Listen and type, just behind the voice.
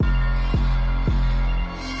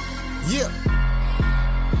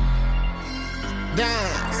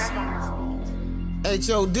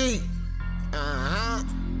HOD.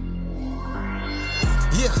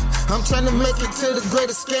 Yeah, I'm trying to make it to the great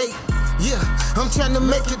escape. Yeah, I'm trying to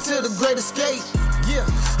make it to the great escape. Yeah,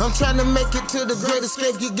 I'm trying to make it to the great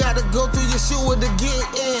escape. You gotta go through Yeshua to get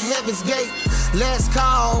in heaven's gate. Last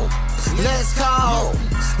call, last call,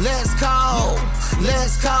 last call,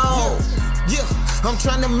 last call. Yeah, I'm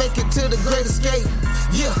trying to make it to the great escape.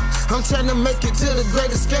 Yeah, I'm trying to make it to the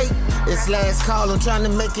great escape. It's last call, I'm trying to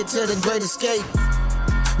make it to the great escape.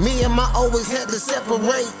 Me and my always had to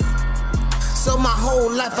separate. So my whole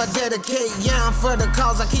life I dedicate. Yeah, I'm for the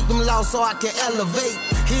cause, I keep them lost so I can elevate.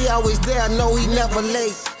 He always there, know he never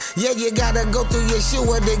late. Yeah, you gotta go through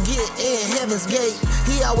Yeshua to get in heaven's gate.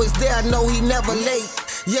 He always there, know he never late.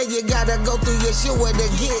 Yeah, you gotta go through Yeshua to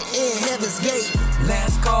get in heaven's gate.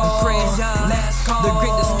 Last call, ProdbyArek, last call, the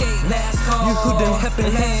great escape, last call. You who done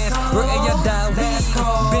helping hands, RoehYah, Dawid,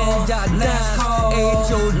 Ben Yadam,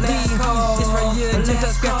 HOD. This right here, just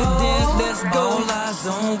us got the dance. Let's go. All eyes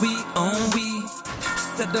on we.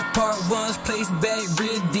 Set apart ones, place back,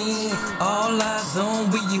 redeem. All eyes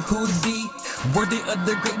on we, Yehudi. Worthy of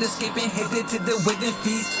the great escape and headed to the waiting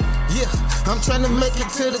feast. Yeah, I'm trying to make it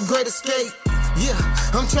to the great escape. Yeah,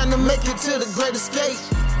 I'm trying to make it to the great escape.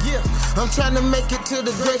 Yeah, I'm trying to make it to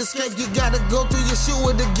the great escape. You gotta go through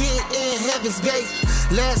Yeshua to get in heaven's gate.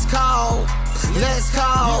 Last call, last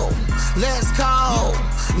call, last call,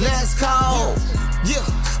 last call. Yeah,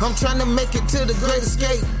 I'm trying to make it to the great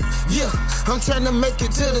escape. Yeah, I'm trying to make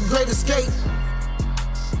it to the great escape.